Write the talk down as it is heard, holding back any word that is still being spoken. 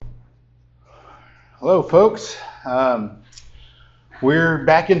Hello, folks. We're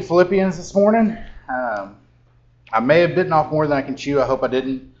back in Philippians this morning. I may have bitten off more than I can chew. I hope I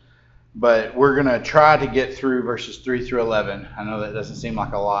didn't. But we're going to try to get through verses 3 through 11. I know that doesn't seem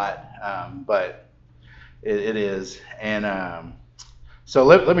like a lot, but it is. And so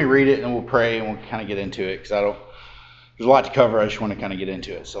let me read it, and we'll pray, and we'll kind of get into it, because there's a lot to cover. I just want to kind of get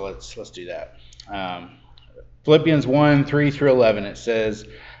into it. So let's do that. Philippians 1, 3 through 11, it says,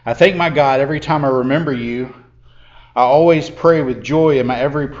 I thank my God every time I remember you. I always pray with joy in my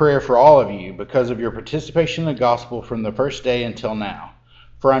every prayer for all of you because of your participation in the gospel from the first day until now.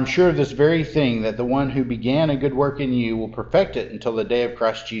 For I'm sure of this very thing, that the one who began a good work in you will perfect it until the day of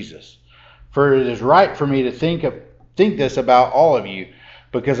Christ Jesus. For it is right for me to think this about all of you,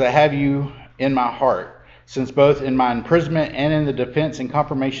 because I have you in my heart, since both in my imprisonment and in the defense and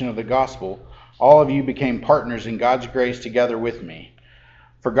confirmation of the gospel, all of you became partners in God's grace together with me.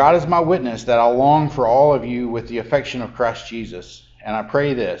 For God is my witness that I long for all of you with the affection of Christ Jesus. And I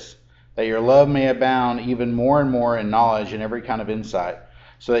pray this, that your love may abound even more and more in knowledge and every kind of insight,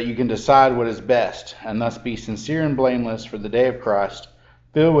 so that you can decide what is best, and thus be sincere and blameless for the day of Christ,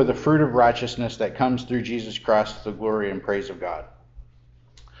 filled with the fruit of righteousness that comes through Jesus Christ to the glory and praise of God.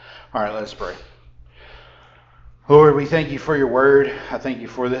 All right, let's pray. Lord, we thank you for your word. I thank you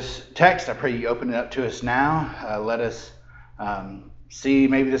for this text. I pray you open it up to us now. Let us see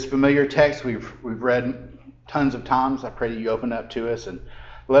maybe this familiar text we've read tons of times. I pray that you open it up to us and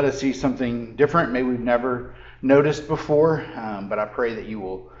let us see something different, maybe we've never noticed before. But I pray that you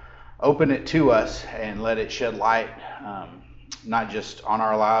will open it to us and let it shed light, not just on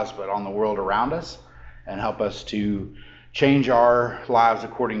our lives, but on the world around us, and help us to change our lives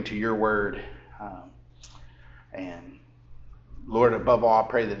according to your word. And Lord, above all, I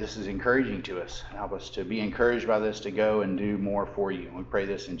pray that this is encouraging to us. Help us to be encouraged by this, to go and do more for you. We pray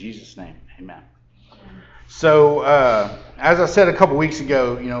this in Jesus' name. Amen. So, as I said a couple weeks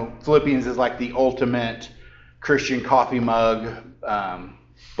ago, Philippians is like the ultimate Christian coffee mug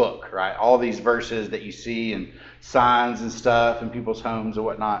book, right? All these verses that you see and signs and stuff in people's homes and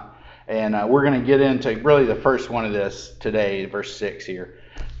whatnot. And we're going to get into really the first one of this today, verse 6 here.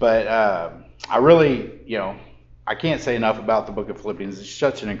 But I really, I can't say enough about the book of Philippians. It's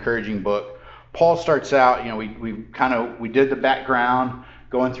such an encouraging book. Paul starts out, we did the background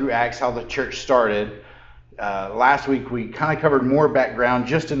going through Acts, how the church started. Last week we kind of covered more background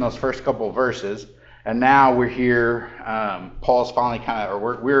just in those first couple of verses, and now we're here. Paul's finally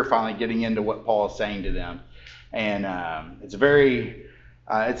we're finally getting into what Paul is saying to them, and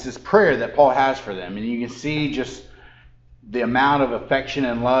it's this prayer that Paul has for them, and you can see just the amount of affection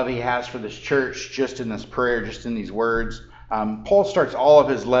and love he has for this church just in this prayer, just in these words. Paul starts all of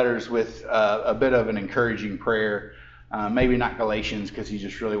his letters with a bit of an encouraging prayer. Maybe not Galatians, because he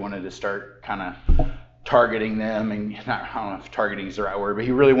just really wanted to start kind of targeting them. And I don't know if targeting is the right word, but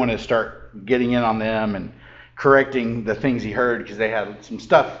he really wanted to start getting in on them and correcting the things he heard, because they had some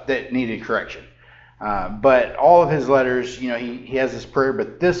stuff that needed correction. But all of his letters, he has this prayer,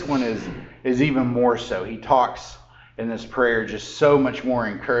 but this one is even more so. He talks in this prayer just so much more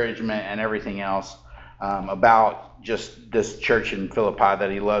encouragement and everything else about just this church in Philippi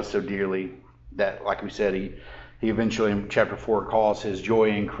that he loves so dearly, that, like we said, he eventually in chapter 4 calls his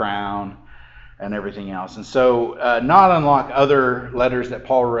joy and crown and everything else. And so not unlike other letters that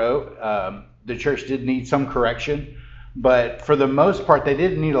Paul wrote, the church did need some correction, but for the most part they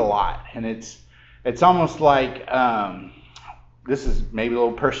didn't need a lot. And it's almost like, this is maybe a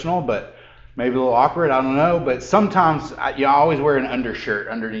little personal, but maybe a little awkward, I don't know, but sometimes I always wear an undershirt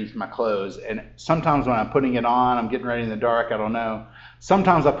underneath my clothes, and sometimes when I'm putting it on, I'm getting ready in the dark, I don't know,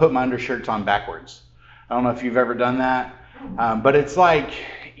 sometimes I put my undershirts on backwards. I don't know if you've ever done that, but it's like,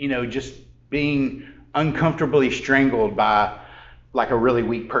 just being uncomfortably strangled by like a really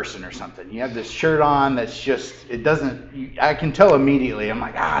weak person or something. You have this shirt on that's just, I can tell immediately, I'm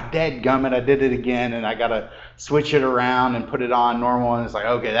like, dadgummit, I did it again, and I gotta switch it around and put it on normal, and it's like,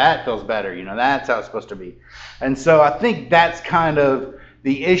 okay, that feels better, that's how it's supposed to be. And so I think that's kind of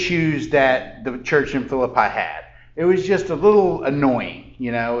the issues that the church in Philippi had. It was just a little annoying,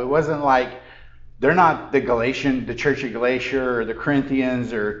 it wasn't like, they're not the church of Galatia or the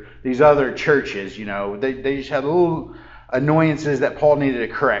Corinthians or these other churches, they just had little annoyances that Paul needed to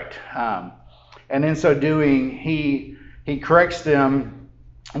correct. And in so doing, he corrects them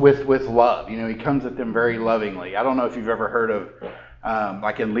with love. He comes at them very lovingly. I don't know if you've ever heard of,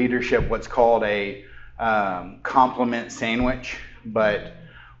 like in leadership, what's called a compliment sandwich. But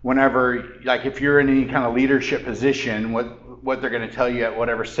whenever, like if you're in any kind of leadership position, what they're going to tell you at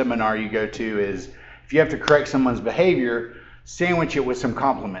whatever seminar you go to is, if you have to correct someone's behavior, sandwich it with some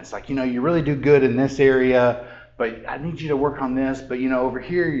compliments. Like, you really do good in this area, but I need you to work on this. But, over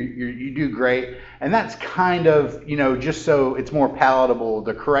here, you do great. And that's kind of, just so it's more palatable.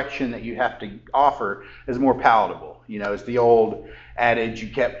 The correction that you have to offer is more palatable. It's the old adage, you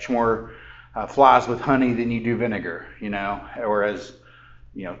catch more flies with honey than you do vinegar, Whereas,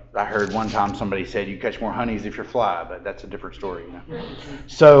 I heard one time somebody said you catch more honeys if you're fly, but that's a different story,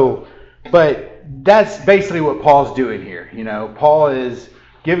 So, but that's basically what Paul's doing here. Paul is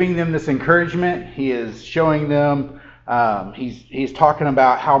giving them this encouragement. He is showing them, he's talking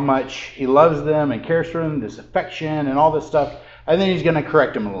about how much he loves them and cares for them, this affection and all this stuff. And then he's going to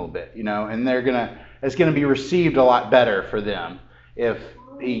correct them a little bit, and it's going to be received a lot better for them if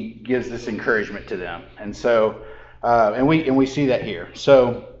he gives this encouragement to them. And so, and we see that here.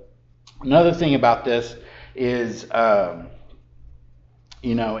 So another thing about this is,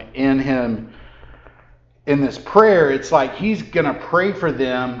 in this prayer, it's like he's going to pray for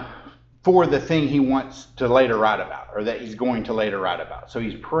them for the thing he wants to later write about, or that he's going to later write about. So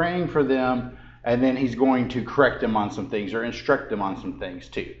he's praying for them, and then he's going to correct them on some things or instruct them on some things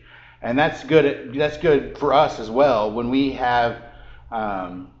too. And that's good. That's good for us as well when we have,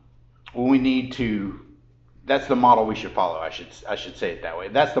 when we need to. That's the model we should follow. I should say it that way.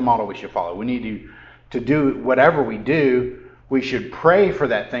 That's the model we should follow. We need to do whatever we do. We should pray for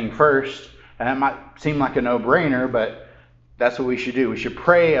that thing first. And that might seem like a no-brainer, but that's what we should do. We should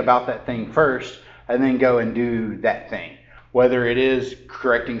pray about that thing first and then go and do that thing. Whether it is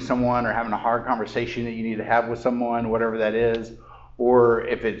correcting someone or having a hard conversation that you need to have with someone, whatever that is, or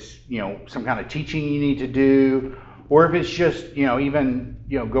if it's, some kind of teaching you need to do, or if it's just, even,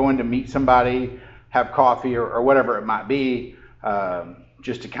 going to meet somebody, have coffee or whatever it might be,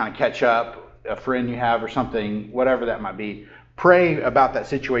 just to kind of catch up, a friend you have or something, whatever that might be. Pray about that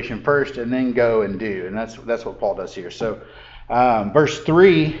situation first and then go and do. And that's what Paul does here. So verse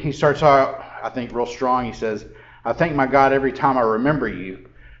 3, he starts out, I think, real strong. He says, I thank my God every time I remember you.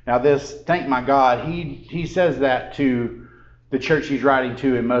 Now this, thank my God, he says that to the church he's writing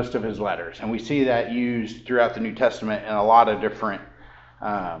to in most of his letters. And we see that used throughout the New Testament in a lot of different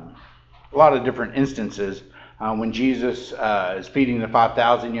instances. When Jesus is feeding the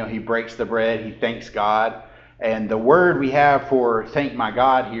 5,000, he breaks the bread, he thanks God. And the word we have for thank my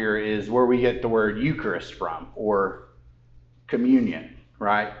God here is where we get the word Eucharist from, or communion,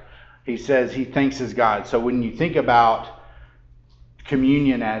 right? He says he thanks his God. So when you think about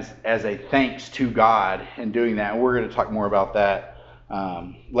communion as a thanks to God and doing that, and we're going to talk more about that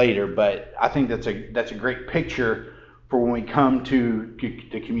later, but I think that's a great picture for when we come to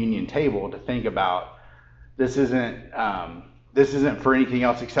the communion table to think about this isn't for anything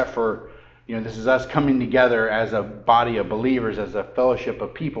else except for, this is us coming together as a body of believers, as a fellowship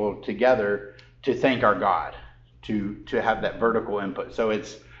of people together to thank our God, to have that vertical input. So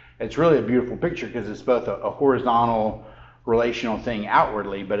it's really a beautiful picture because it's both a horizontal relational thing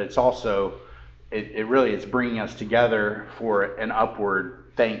outwardly, but it's also, it's bringing us together for an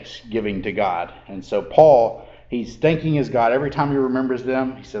upward thanksgiving to God. And so Paul, he's thanking his God every time he remembers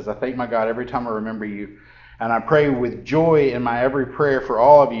them. He says, I thank my God every time I remember you. And I pray with joy in my every prayer for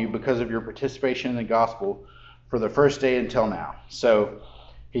all of you because of your participation in the gospel for the first day until now. So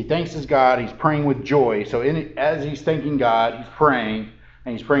he thanks his God. He's praying with joy. So as he's thanking God, he's praying,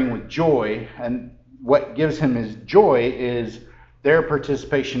 and he's praying with joy. And what gives him his joy is their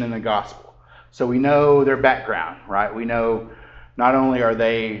participation in the gospel. So we know their background, right? We know not only are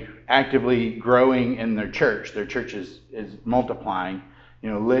they actively growing in their church is multiplying.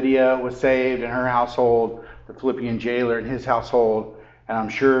 Lydia was saved in her household, the Philippian jailer in his household, and I'm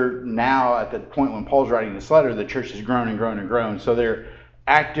sure now at the point when Paul's writing this letter, the church has grown and grown and grown. So they're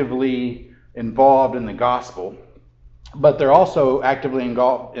actively involved in the gospel, but they're also actively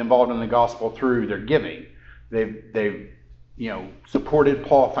involved in the gospel through their giving. They've supported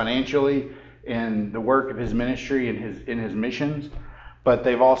Paul financially in the work of his ministry and in his missions, but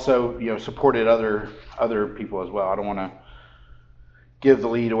they've also supported other people as well. I don't want to give the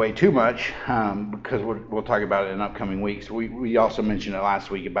lead away too much because we'll talk about it in upcoming weeks. We also mentioned it last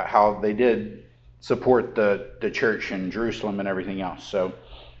week about how they did support the church in Jerusalem and everything else. So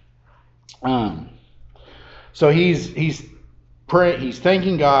he's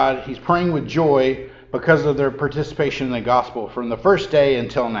thanking God. He's praying with joy because of their participation in the gospel from the first day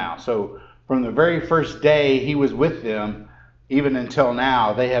until now. So from the very first day he was with them, even until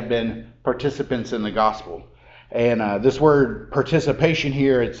now, they have been participants in the gospel. And this word participation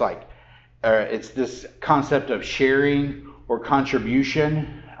here, it's like it's this concept of sharing or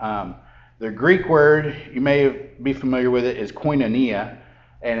contribution. The Greek word, you may be familiar with it, is koinonia,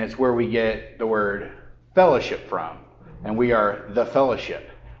 and it's where we get the word fellowship from. and we are the fellowship.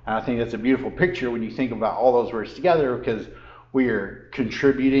 And I think that's a beautiful picture when you think about all those words together, because we are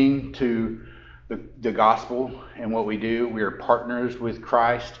contributing to the gospel and what we do. We are partners with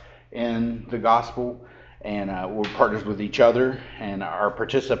Christ in the gospel, and we're partners with each other, and our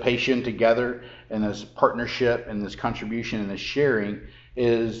participation together in this partnership and this contribution and this sharing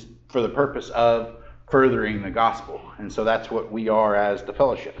is for the purpose of furthering the gospel. And so that's what we are as the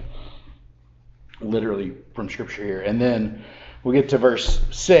fellowship, literally from Scripture here. And then we'll get to verse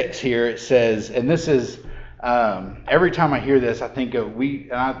 6 here. It says, and this is, every time I hear this, I think of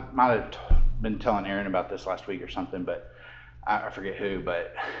and I might have been telling Aaron about this last week or something, but I forget who,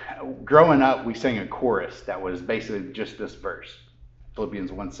 but growing up, we sang a chorus that was basically just this verse,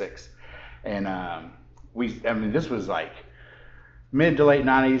 Philippians 1:6. And this was like mid to late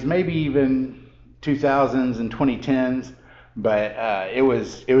 90s, maybe even 2000s and 2010s, but it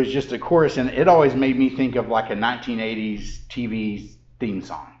was just a chorus, and it always made me think of like a 1980s TV theme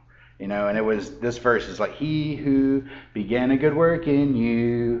song, and it was, this verse is like, he who began a good work in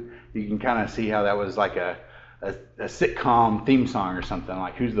you. You can kind of see how that was like a sitcom theme song or something,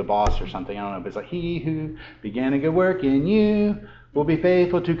 like Who's the Boss or something, I don't know, but it's like, he who began a good work in you will be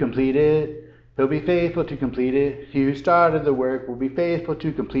faithful to complete it. He'll be faithful to complete it. He who started the work will be faithful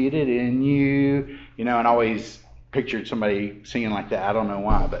to complete it in you. And I always pictured somebody singing like that. I don't know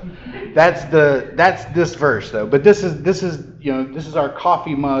why, but that's this verse though. But this is our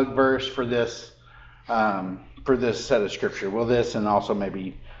coffee mug verse for this set of Scripture. Well, this and also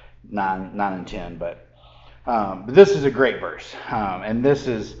maybe 9 and 10, but this is a great verse, and this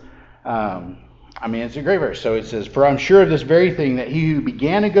is. It's a great verse. So it says, for I'm sure of this very thing, that he who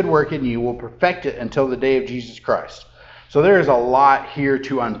began a good work in you will perfect it until the day of Jesus Christ. So there is a lot here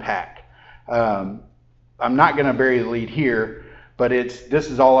to unpack. I'm not going to bury the lead here, but this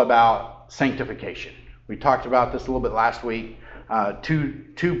is all about sanctification. We talked about this a little bit last week.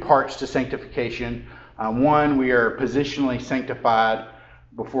 Two parts to sanctification. One, we are positionally sanctified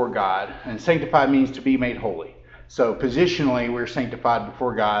before God, and sanctified means to be made holy. So positionally, we're sanctified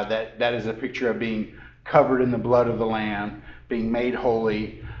before God. That is a picture of being covered in the blood of the Lamb, being made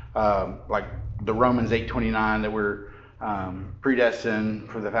holy, like the Romans 8:29, that we're predestined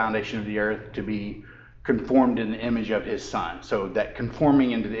for the foundation of the earth to be conformed in the image of His Son. So that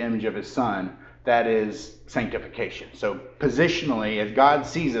conforming into the image of His Son, that is sanctification. So positionally, as God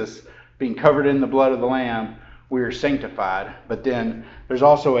sees us being covered in the blood of the Lamb, we are sanctified, but then there's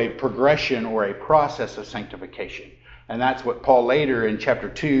also a progression or a process of sanctification. And that's what Paul later in chapter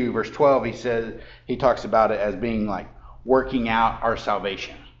 2, verse 12, he talks about it as being like working out our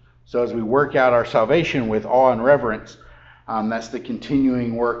salvation. So as we work out our salvation with awe and reverence, that's the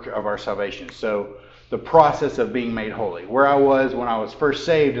continuing work of our salvation. So the process of being made holy. Where I was when I was first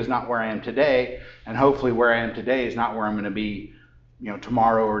saved is not where I am today, and hopefully where I am today is not where I'm going to be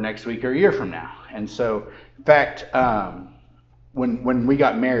tomorrow or next week or a year from now. And so, in fact, when we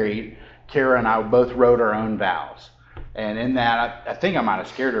got married, Kara and I both wrote our own vows. And in that, I think I might have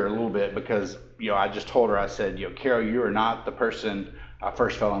scared her a little bit, because I just told her, I said, Kara, you are not the person I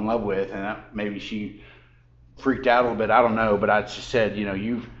first fell in love with. And maybe she freaked out a little bit, I don't know, but I just said,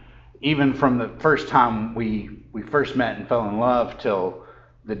 you've, even from the first time we first met and fell in love till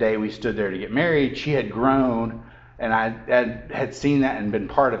the day we stood there to get married, she had grown. And I had seen that and been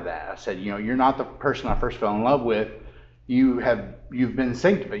part of that. I said, you're not the person I first fell in love with. You've been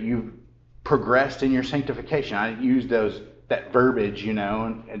sanctified. You've progressed in your sanctification. I used that verbiage, in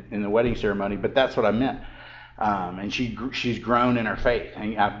the wedding ceremony, but that's what I meant. And she's grown in her faith,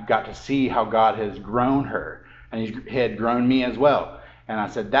 and I've got to see how God has grown her, and He had grown me as well. And I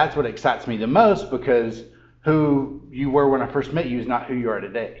said, that's what excites me the most, because who you were when I first met you is not who you are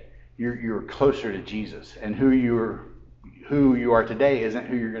today. You're closer to Jesus, and who you are today isn't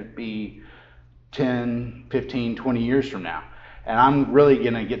who you're going to be 10, 15, 20 years from now. And I'm really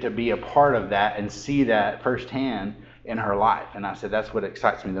going to get to be a part of that and see that firsthand in her life. And I said, that's what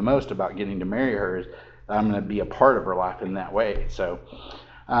excites me the most about getting to marry her, is that I'm going to be a part of her life in that way. So,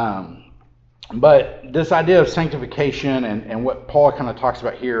 but this idea of sanctification and what Paul kind of talks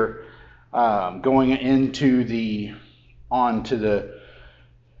about here, going into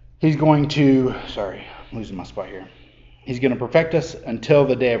he's going to, I'm losing my spot here. He's going to perfect us until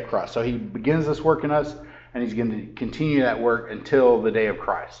the day of Christ. So He begins this work in us, and He's going to continue that work until the day of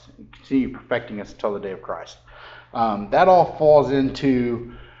Christ. Continue perfecting us until the day of Christ. That all falls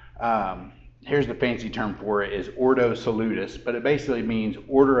into, here's the fancy term for it, is ordo salutis, but it basically means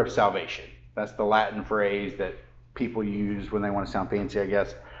order of salvation. That's the Latin phrase that people use when they want to sound fancy, I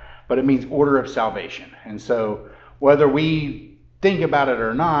guess. But it means order of salvation. And so whether we think about it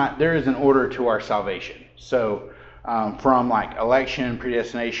or not, there is an order to our salvation. So from like election,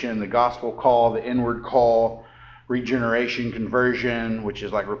 predestination, the gospel call, the inward call, regeneration, conversion, which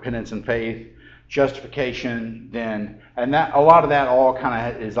is like repentance and faith, justification, then, and that a lot of that all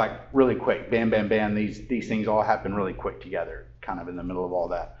kind of is like really quick, bam, bam, bam. These things all happen really quick together, kind of in the middle of all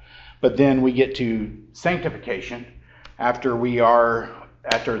that. But then we get to sanctification. After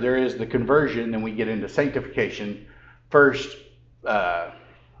there is the conversion, then we get into sanctification. First,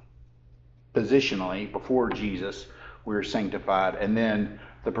 positionally, before Jesus, we're sanctified, and then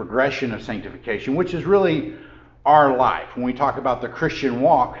the progression of sanctification, which is really our life. When we talk about the Christian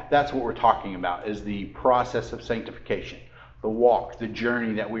walk, that's what we're talking about, is the process of sanctification, the walk, the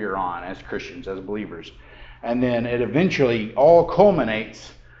journey that we are on as Christians, as believers. And then it eventually all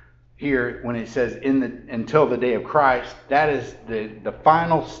culminates here when it says until the day of Christ. That is the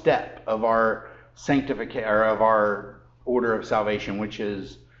final step of our sanctification, or of our order of salvation, which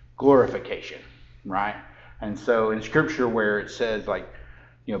is glorification, right? And so in Scripture where it says like,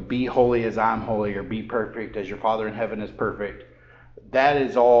 be holy as I'm holy, or be perfect as your Father in heaven is perfect, that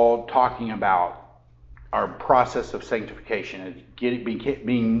is all talking about our process of sanctification. It's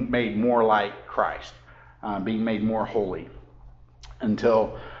being made more like Christ, being made more holy,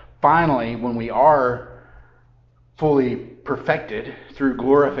 until finally, when we are fully perfected through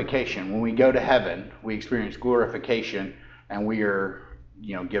glorification, when we go to heaven, we experience glorification, and we are,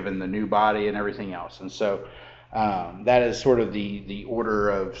 given the new body and everything else. And so that is sort of the order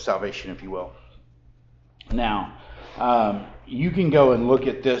of salvation, if you will. Now, you can go and look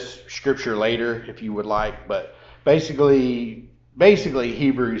at this scripture later if you would like, but basically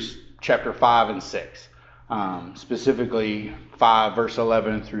Hebrews chapter 5 and 6. Specifically 5 verse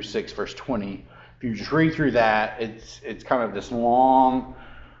 11 through 6 verse 20. If you just read through that, it's kind of this long,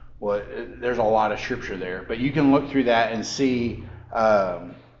 there's a lot of scripture there, but you can look through that and see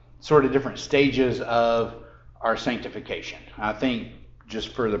sort of different stages of our sanctification. I think just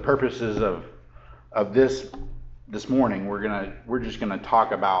for the purposes of this morning, we're just gonna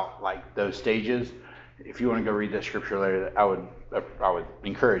talk about like those stages. If you want to go read that scripture later, I would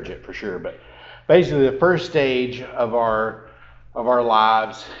encourage it for sure. But basically, the first stage of our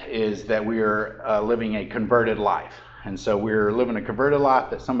lives is that we are living a converted life. And so we're living a converted life,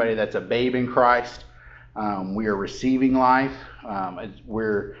 that's somebody that's a babe in Christ. We are receiving life.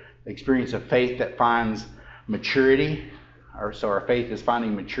 We're experiencing a faith that finds maturity. So our faith is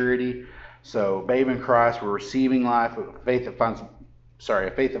finding maturity. So babe in Christ, we're receiving life, a faith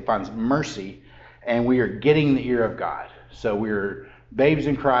that finds mercy, and we are getting the ear of God. So we're babes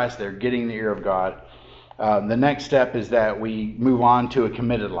in Christ, they're getting the ear of God. The next step is that we move on to a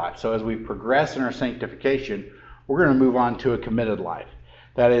committed life. So as we progress in our sanctification, we're going to move on to a committed life.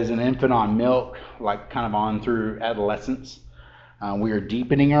 That is an infant on milk, like kind of on through adolescence. We are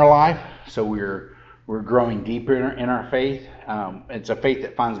deepening our life, so we're growing deeper in our faith. It's a faith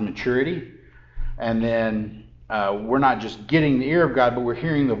that finds maturity. And then we're not just getting the ear of God, but we're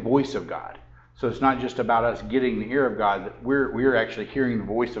hearing the voice of God. So it's not just about us getting the ear of God. We're actually hearing the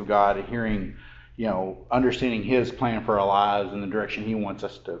voice of God and hearing, understanding His plan for our lives and the direction He wants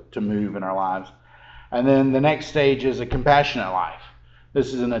us to move in our lives. And then the next stage is a compassionate life.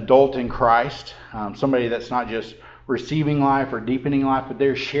 This is an adult in Christ, somebody that's not just receiving life or deepening life, but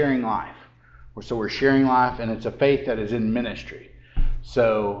they're sharing life. So we're sharing life, and it's a faith that is in ministry.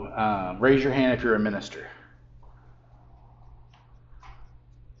 So raise your hand if you're a minister.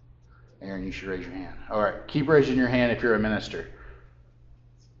 Aaron, you should raise your hand. All right, keep raising your hand if you're a minister.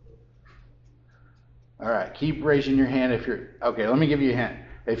 All right, keep raising your hand if you're... Okay, let me give you a hint.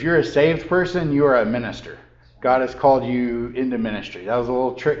 If you're a saved person, you are a minister. God has called you into ministry. That was a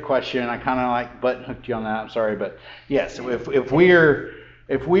little trick question. I kind of like button hooked you on that. I'm sorry, but yes, if we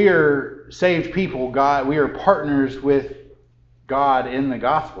are saved people, we are partners with God in the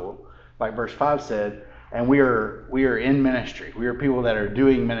gospel, like verse 5 said, and we are in ministry. We are people that are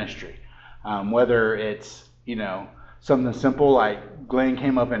doing ministry. Whether it's, something simple like Glenn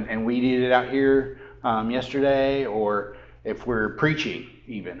came up and weeded it out here yesterday, or if we're preaching,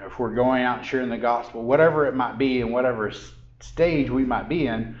 even if we're going out and sharing the gospel, whatever it might be, and whatever stage we might be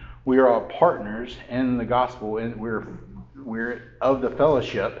in, we are all partners in the gospel, and we're of the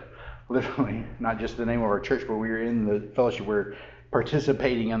fellowship, literally, not just the name of our church, but we're in the fellowship. We're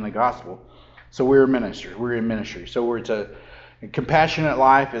participating in the gospel. So we're ministers. We're in ministry. So it's a compassionate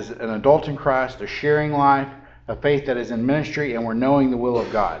life, is an adult in Christ, a sharing life, a faith that is in ministry, and we're knowing the will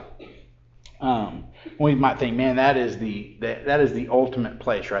of God. We might think, man, that is the ultimate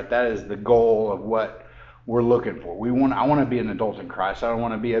place, right? That is the goal of what we're looking for. I want to be an adult in Christ. I don't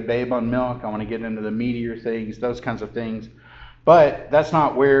want to be a babe on milk. I want to get into the meatier things, those kinds of things. But that's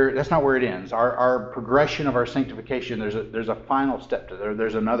not where it ends. Our progression of our sanctification, there's a final step to there.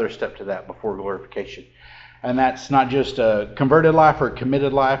 There's another step to that before glorification. And that's not just a converted life or a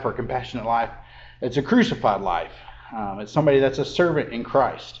committed life or a compassionate life. It's a crucified life. It's somebody that's a servant in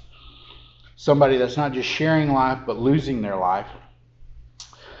Christ. Somebody that's not just sharing life but losing their life.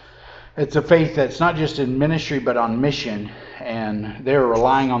 It's a faith that's not just in ministry but on mission, and they're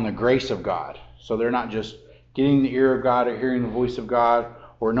relying on the grace of God. So they're not just getting the ear of God or hearing the voice of God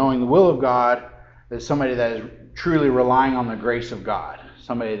or knowing the will of God. It's somebody that is truly relying on the grace of God.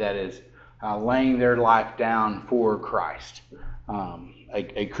 Somebody that is laying their life down for Christ,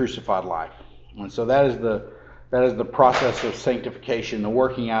 a crucified life. And so that is the process of sanctification, the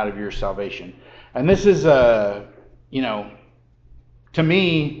working out of your salvation. And this is to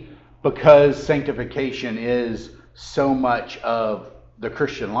me, because sanctification is so much of the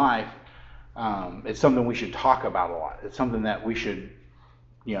Christian life, it's something we should talk about a lot. It's something that we should,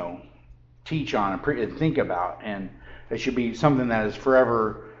 teach on and think about, and it should be something that is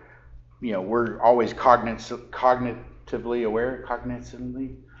forever. We're always cognitively aware.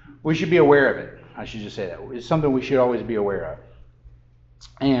 Cognitively, we should be aware of it. I should just say that it's something we should always be aware of.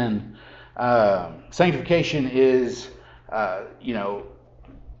 And sanctification is,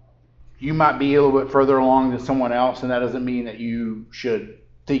 you might be a little bit further along than someone else, and that doesn't mean that you should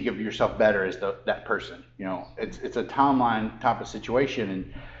think of yourself better as that person. It's a timeline type of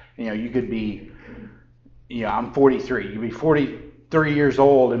situation, and you could be, I'm 43. You could be 43 years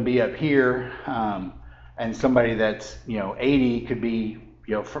old and be up here, and somebody that's 80 could be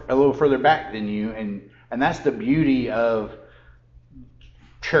a little further back than you, and that's the beauty of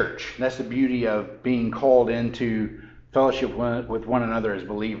church. That's the beauty of being called into fellowship with one another as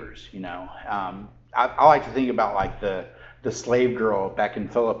believers. I like to think about like the slave girl back in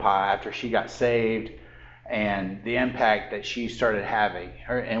Philippi after she got saved and the impact that she started having.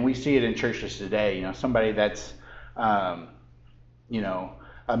 And we see it in churches today. Somebody that's, a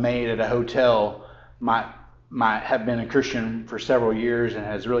maid at a hotel might have been a Christian for several years and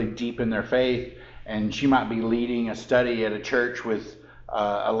has really deepened their faith. And she might be leading a study at a church with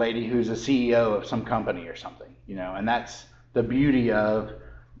a lady who's a CEO of some company or something, and that's the beauty of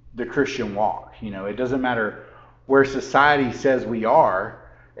the Christian walk. It doesn't matter where society says we are,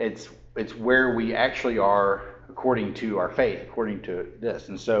 it's where we actually are according to our faith, according to this.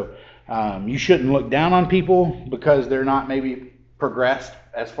 And so you shouldn't look down on people because they're not maybe progressed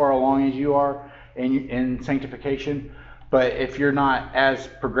as far along as you are in sanctification. But if you're not as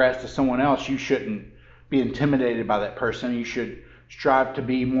progressed as someone else, you shouldn't be intimidated by that person. You should strive to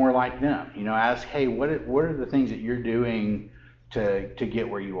be more like them. Ask, hey, what are the things that you're doing to get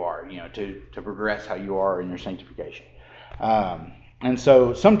where you are, to progress how you are in your sanctification. And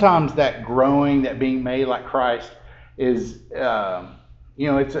so sometimes that growing, that being made like Christ is,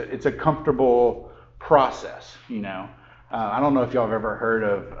 it's a comfortable process, I don't know if y'all have ever heard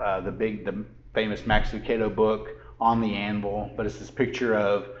of the famous Max Lucado book, On the Anvil, but it's this picture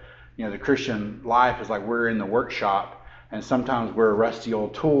of, the Christian life is like we're in the workshop, and sometimes we're a rusty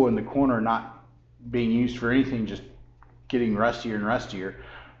old tool in the corner, not being used for anything, just getting rustier and rustier.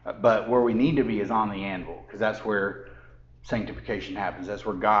 But where we need to be is on the anvil, because that's where sanctification happens. That's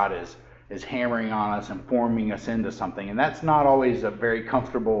where God is hammering on us and forming us into something. And that's not always a very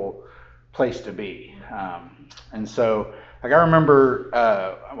comfortable place to be. And so, like, I remember,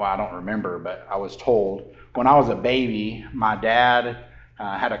 I don't remember, but I was told when I was a baby, my dad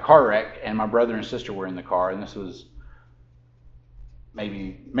had a car wreck, and my brother and sister were in the car, and this was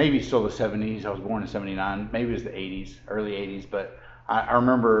maybe still the 70s. I was born in 79. Maybe it was the 80s, early 80s. But I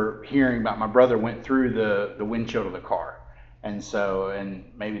remember hearing about my brother went through the windshield of the car. And so,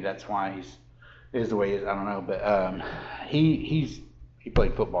 and maybe that's why he is the way he is. I don't know. But he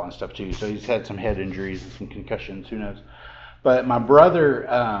played football and stuff too. So he's had some head injuries and some concussions. Who knows? But my brother,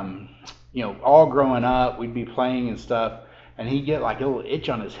 all growing up, we'd be playing and stuff. And he'd get like a little itch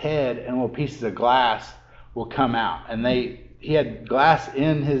on his head, and little pieces of glass will come out. And he had glass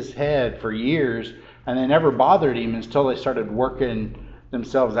in his head for years, and they never bothered him until they started working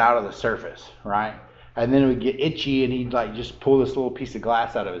themselves out of the surface, right? And then it would get itchy, and he'd like just pull this little piece of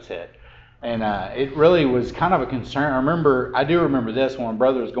glass out of his head. And it really was kind of a concern. I do remember this, when my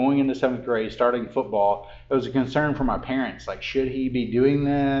brother was going into 7th grade, starting football, it was a concern for my parents, like, should he be doing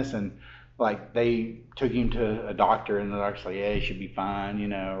this? And like, they took him to a doctor, and the doctor's like, yeah, he should be fine,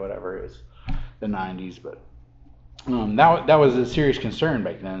 whatever. It was the 90s, but that was a serious concern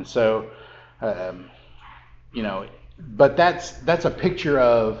back then. So, but that's a picture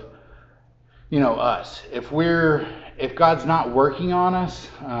of, us. If God's not working on us,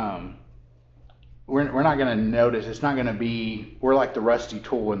 we're not going to notice. It's not going to be, we're like the rusty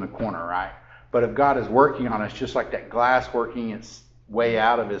tool in the corner, right? But if God is working on us, just like that glass working its way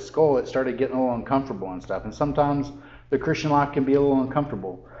out of his skull, it started getting a little uncomfortable and stuff. And sometimes the Christian life can be a little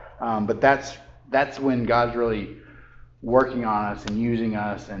uncomfortable. But that's when God's really working on us and using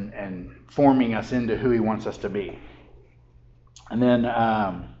us and forming us into who he wants us to be. And then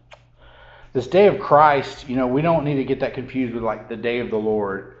this day of Christ, we don't need to get that confused with like the day of the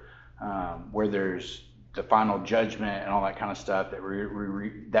Lord, where there's the final judgment and all that kind of stuff that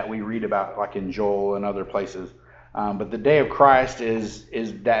we read about like in Joel and other places. But the day of Christ is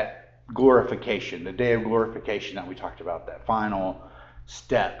that glorification, the day of glorification that we talked about, that final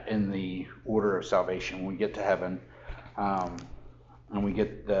step in the order of salvation. When we get to heaven, and we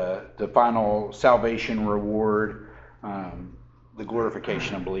get the final salvation reward, the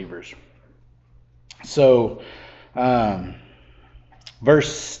glorification of believers. So, all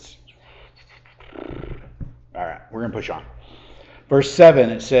right, we're going to push on. Verse 7,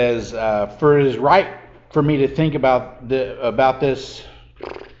 it says, For it is right for me to think about this,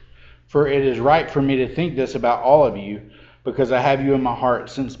 for it is right for me to think this about all of you, because I have you in my heart,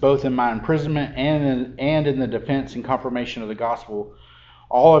 since both in my imprisonment and in the defense and confirmation of the gospel,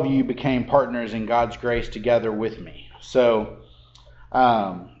 all of you became partners in God's grace together with me. So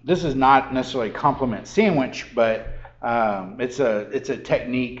this is not necessarily a compliment sandwich, but it's a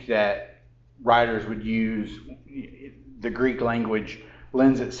technique that writers would use. The Greek language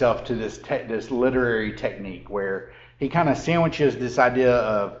lends itself to this literary technique where he kind of sandwiches this idea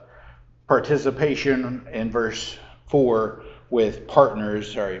of participation in verse 4 with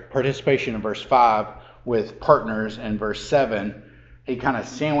partners, participation in verse 5 with partners in verse 7. He kind of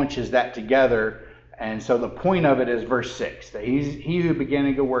sandwiches that together. And so the point of it is verse 6, that he who began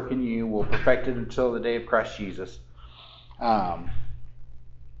a good work in you will perfect it until the day of Christ Jesus.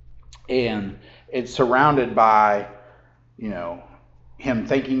 And it's surrounded by, him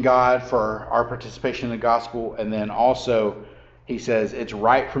thanking God for our participation in the gospel. And then also he says, it's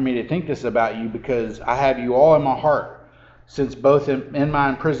right for me to think this about you because I have you all in my heart, since both in my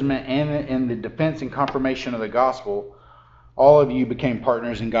imprisonment and in the defense and confirmation of the gospel, all of you became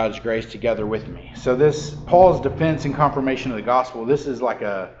partners in God's grace together with me. So this Paul's defense and confirmation of the gospel, this is like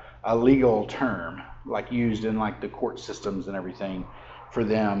a legal term, like used in like the court systems and everything for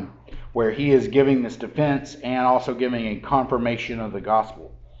them, where he is giving this defense and also giving a confirmation of the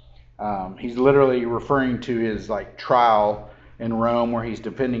gospel. He's literally referring to his like trial in Rome where he's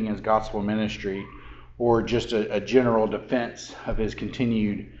defending his gospel ministry, or just a general defense of his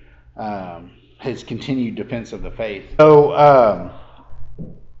continued defense of the faith. So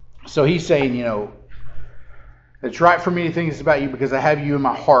he's saying, it's right for me to think this about you because I have you in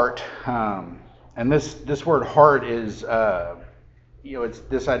my heart. And this word heart is, it's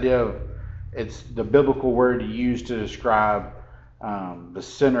this idea of, it's the biblical word used to describe the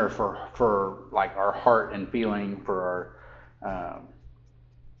center for like our heart and feeling, for our,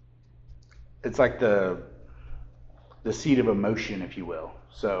 it's like the seat of emotion, if you will.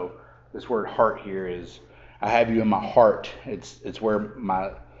 So this word heart here is, I have you in my heart. It's where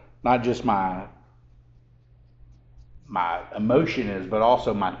not just my emotion is, but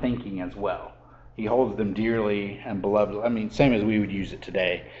also my thinking as well. He holds them dearly and beloved. I mean, same as we would use it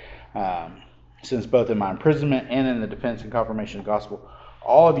today. Since both in my imprisonment and in the defense and confirmation of the gospel,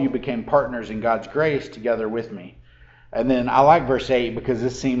 all of you became partners in God's grace together with me. And then I like verse 8 because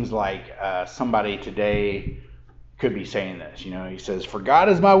this seems like somebody today could be saying this. He says, for God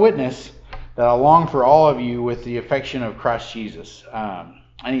is my witness that I long for all of you with the affection of Christ Jesus.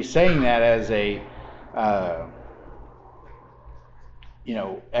 And he's saying that as a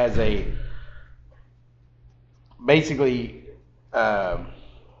basically, God,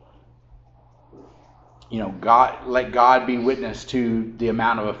 let God be witness to the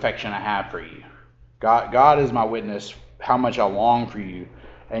amount of affection I have for you. God is my witness, how much I long for you.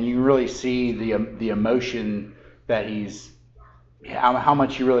 And you really see the emotion that how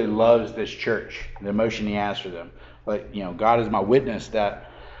much he really loves this church, the emotion he has for them. But, God is my witness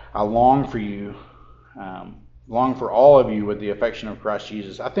that I long for you, long for all of you with the affection of Christ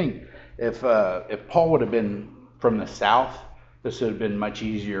Jesus. I think if Paul would have been from the South, this would have been much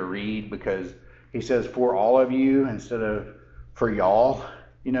easier to read, because he says for all of you instead of for y'all.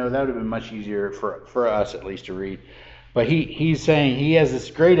 That would have been much easier for us at least to read. But he's saying he has this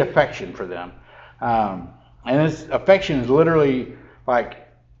great affection for them. And this affection is literally like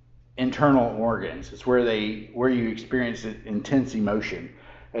internal organs. It's where you experience intense emotion.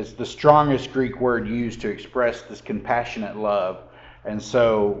 It's the strongest Greek word used to express this compassionate love. And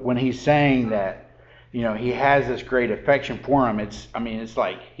so when he's saying that he has this great affection for him. It's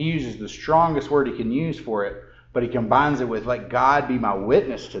like he uses the strongest word he can use for it, but he combines it with, let God be my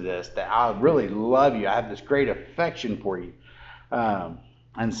witness to this, that I really love you. I have this great affection for you.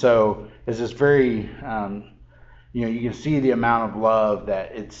 And so it's this very, you can see the amount of love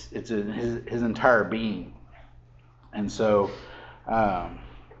that it's in his entire being. And so,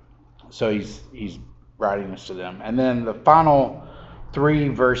 he's writing this to them. And then the final 3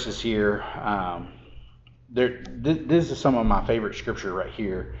 verses here, this is some of my favorite scripture right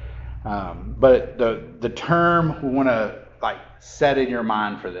here. But the term we want to set in your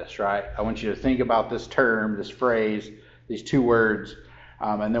mind for this, right? I want you to think about this term, this phrase, these 2 words,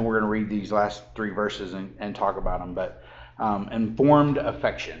 and then we're going to read these last 3 verses and talk about them. But informed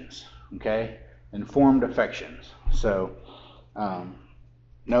affections, okay? Informed affections. So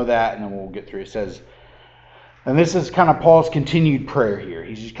know that, and then we'll get through. It says, and this is kind of Paul's continued prayer here.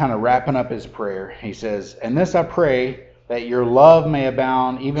 He's just kind of wrapping up his prayer. He says, and this I pray, that your love may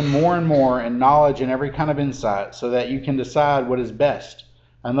abound even more and more in knowledge and every kind of insight, so that you can decide what is best,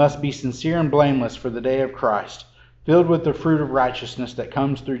 and thus be sincere and blameless for the day of Christ, filled with the fruit of righteousness that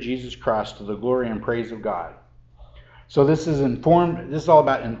comes through Jesus Christ to the glory and praise of God. So this is all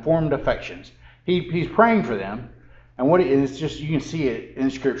about informed affections. He's praying for them, and it's just, you can see it in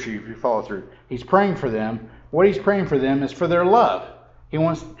Scripture if you follow through. He's praying for them. What he's praying for them is for their love.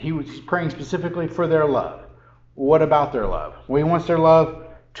 He's praying specifically for their love. What about their love? Well, he wants their love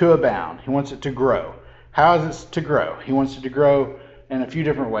to abound. He wants it to grow. How is it to grow? He wants it to grow in a few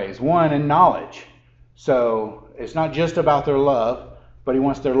different ways. One, in knowledge. So it's not just about their love, but he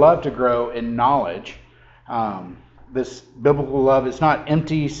wants their love to grow in knowledge. This biblical love is not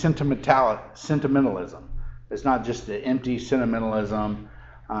empty sentimentalism. It's not just the empty sentimentalism,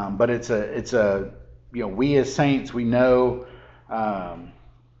 but it's a we as saints, we know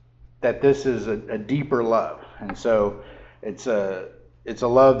that this is a deeper love, and so it's a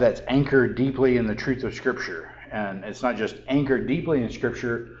love that's anchored deeply in the truth of Scripture, and it's not just anchored deeply in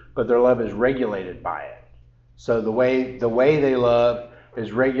Scripture, but their love is regulated by it. So the way they love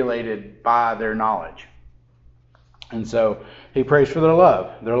is regulated by their knowledge, and so he prays for their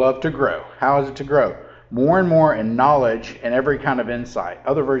love to grow. How is it to grow? More and more in knowledge and every kind of insight.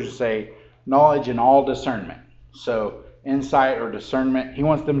 Other versions say knowledge and all discernment. So insight or discernment, he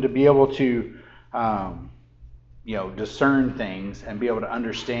wants them to be able to discern things and be able to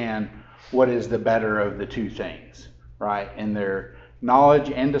understand what is the better of the 2 things, right? In their knowledge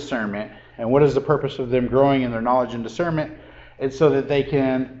and discernment. And what is the purpose of them growing in their knowledge and discernment? It's so that they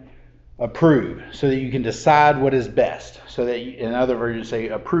can approve, so that you can decide what is best. So that, in other versions say,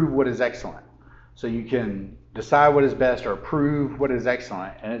 approve what is excellent. So you can decide what is best or approve what is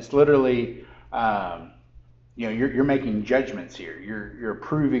excellent. And it's literally, you're making judgments here. You're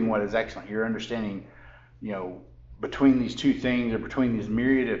approving what is excellent. You're understanding, between these 2 things or between these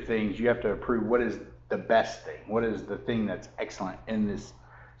myriad of things, you have to approve what is the best thing. What is the thing that's excellent in this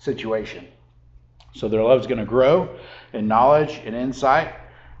situation? So their love is going to grow in knowledge and insight,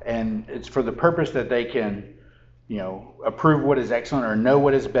 and it's for the purpose that they can, approve what is excellent or know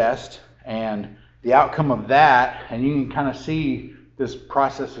what is best. And the outcome of that, and you can kind of see this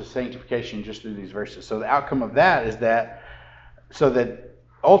process of sanctification just through these verses. So the outcome of that is that, so that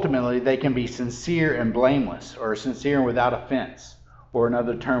ultimately they can be sincere and blameless, or sincere and without offense, or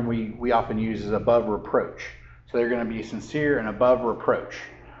another term we often use is above reproach. So they're going to be sincere and above reproach.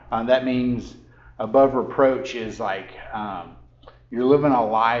 That means above reproach is like you're living a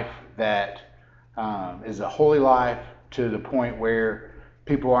life that is a holy life to the point where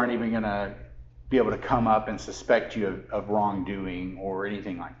people aren't even going to be able to come up and suspect you of wrongdoing or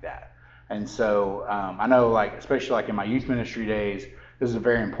anything like that. And so I know, especially in my youth ministry days, this is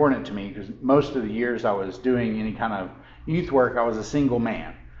very important to me, because most of the years I was doing any kind of youth work, I was a single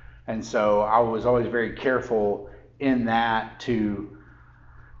man. And so I was always very careful in that to,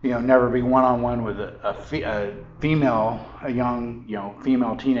 never be one-on-one with a young,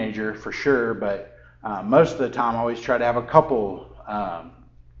 female teenager for sure. But most of the time I always try to have a couple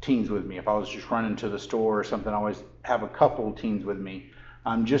teens with me. If I was just running to the store or something, I always have a couple teens with me,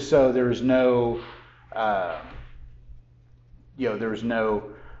 just so there was no,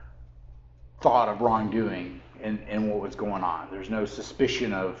 thought of wrongdoing in what was going on. There's no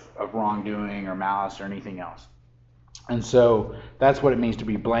suspicion of wrongdoing or malice or anything else. And so that's what it means to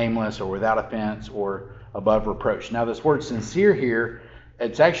be blameless or without offense or above reproach. Now, this word sincere here,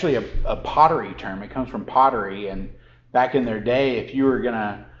 it's actually a pottery term. It comes from pottery, and back in their day, if you were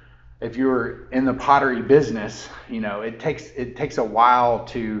in the pottery business, it takes a while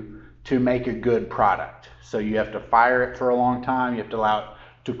to make a good product. So you have to fire it for a long time. You have to allow it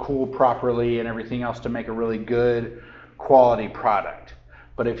to cool properly and everything else to make a really good quality product.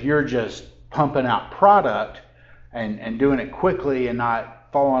 But if you're just pumping out product and doing it quickly and not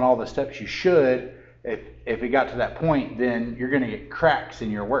following all the steps you should, if it got to that point, then you're going to get cracks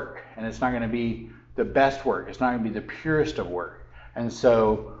in your work, and it's not going to be the best work. It's not going to be the purest of work. And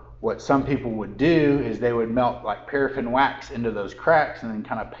so what some people would do is they would melt like paraffin wax into those cracks and then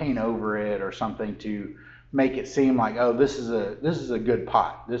kind of paint over it or something to make it seem like, oh, this is a good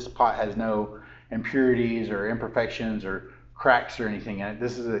pot. This pot has no impurities or imperfections or cracks or anything in it.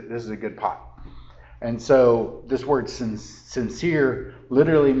 This is a good pot. And so this word sincere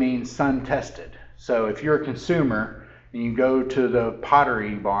literally means sun tested. So if you're a consumer and you go to the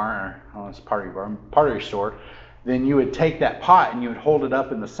pottery store, then you would take that pot and you would hold it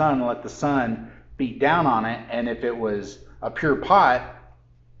up in the sun and let the sun beat down on it. And if it was a pure pot,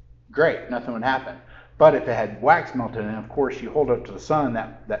 great, nothing would happen. But if it had wax melted in it, of course, you hold it up to the sun,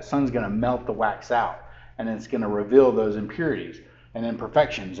 that sun's going to melt the wax out, and it's going to reveal those impurities and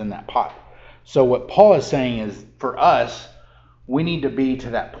imperfections in that pot. So what Paul is saying is, for us, we need to be to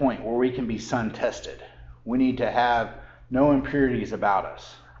that point where we can be sun tested. We need to have no impurities about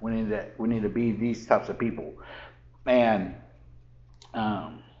us. We need to be these types of people, and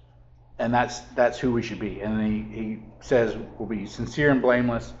that's who we should be. And he says we'll be sincere and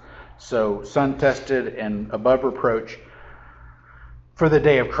blameless, so sun tested and above reproach for the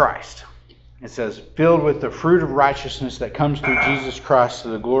day of Christ. It says, filled with the fruit of righteousness that comes through Jesus Christ to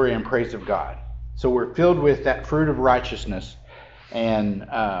the glory and praise of God. So we're filled with that fruit of righteousness, and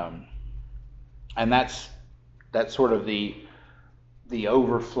that's sort of the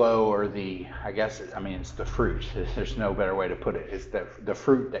overflow, or it's the fruit. There's no better way to put it. It's the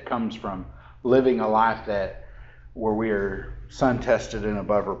fruit that comes from living a life where we are sun tested and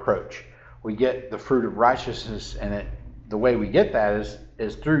above reproach. We get the fruit of righteousness, and the way we get that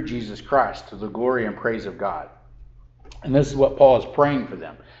is through Jesus Christ to the glory and praise of God. And this is what Paul is praying for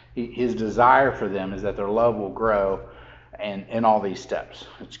them. His desire for them is that their love will grow and in all these steps.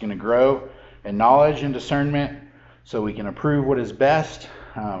 It's going to grow in knowledge and discernment so we can approve what is best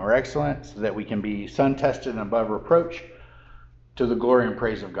or excellent, so that we can be sun tested and above reproach to the glory and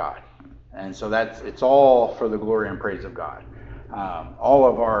praise of God. And so it's all for the glory and praise of God. All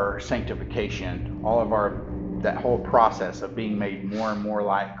of our sanctification, that whole process of being made more and more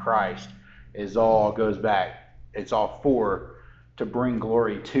like Christ it's all to bring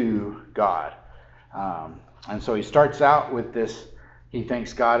glory to God. And so he starts out with this, he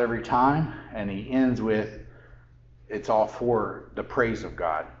thanks God every time, and he ends with, it's all for the praise of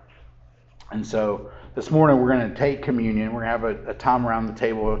God. And so this morning we're going to take communion. We're going to have a time around the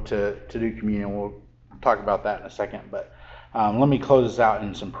table to do communion. We'll talk about that in a second, but let me close this out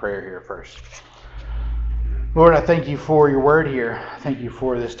in some prayer here first. Lord, I thank you for your word here. Thank you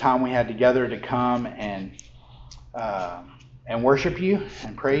for this time we had together to come and worship you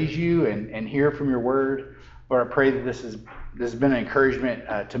and praise you and hear from your word. Lord, I pray that this has been an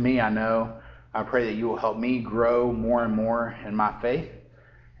encouragement to me, I know. I pray that you will help me grow more and more in my faith.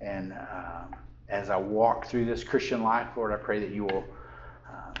 And as I walk through this Christian life, Lord, I pray that you will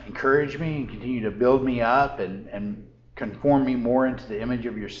encourage me and continue to build me up and conform me more into the image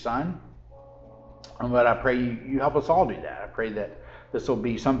of your Son. But I pray you help us all do that. I pray that this will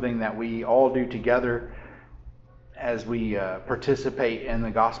be something that we all do together as we participate in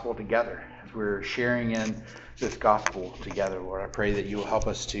the gospel together, as we're sharing in this gospel together, Lord. I pray that you will help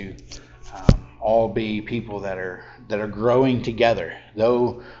us to all be people that are growing together.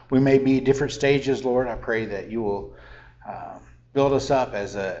 Though we may be at different stages, Lord, I pray that you will build us up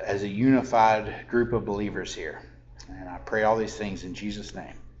as a unified group of believers here. And I pray all these things in Jesus'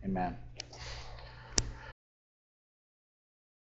 name. Amen.